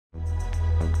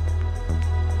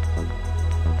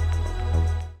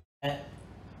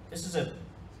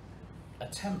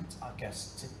attempt, I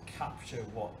guess, to capture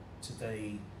what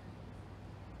today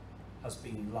has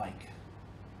been like,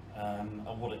 and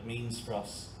what it means for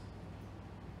us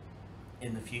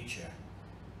in the future.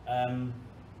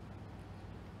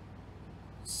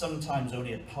 Sometimes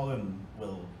only a poem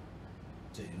will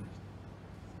do.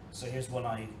 So here's one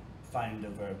I found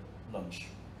over lunch.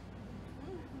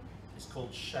 It's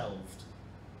called Shelved.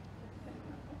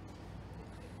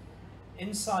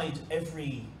 Inside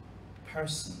every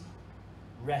person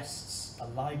rests a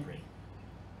library.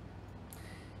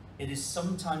 It is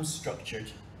sometimes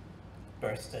structured: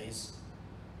 birthdays,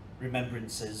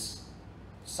 remembrances,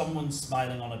 someone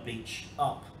smiling on a beach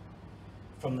up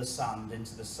from the sand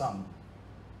into the sun.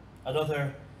 At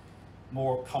other,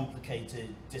 more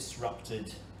complicated,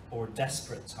 disrupted, or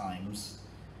desperate times,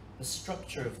 the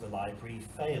structure of the library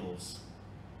fails.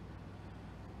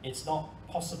 It's not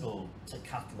possible to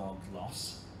catalogue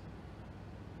loss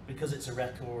because it's a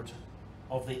record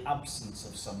of the absence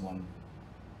of someone.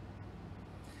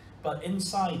 But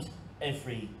inside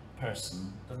every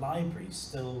person, the library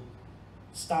still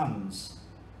stands,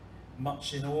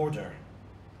 much in order,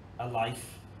 a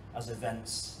life as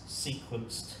events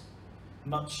sequenced,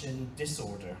 much in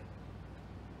disorder,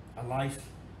 a life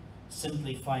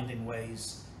simply finding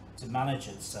ways to manage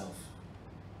itself,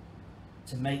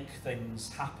 to make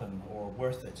things happen or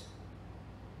worth it.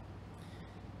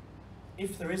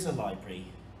 If there is a library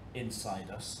inside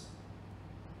us,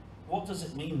 what does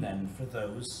it mean then for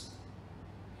those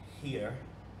here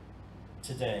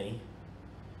today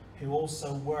who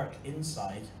also work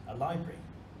inside a library?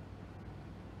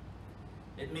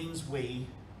 It means we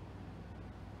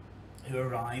who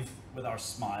arrive with our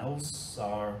smiles,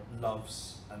 our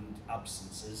loves and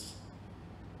absences,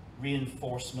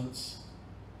 reinforcements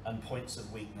and points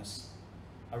of weakness,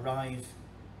 arrive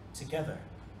together.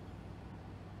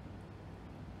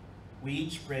 We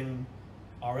each bring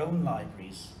our own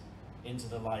libraries into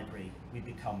the library we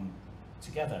become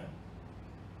together.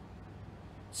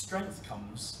 Strength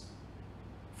comes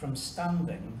from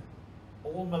standing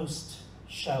almost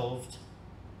shelved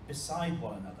beside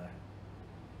one another,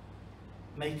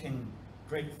 making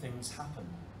great things happen,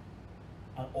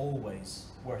 and always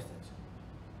worth it.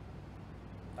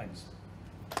 Thanks.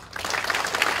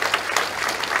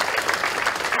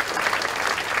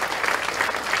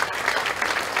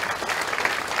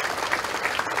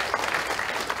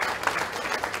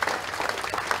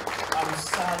 I'm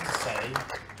sad to say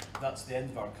that's the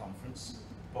end of our conference,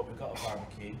 but we've got a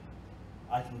barbecue.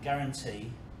 I can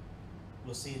guarantee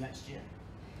we'll see you next year.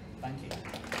 Thank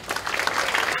you.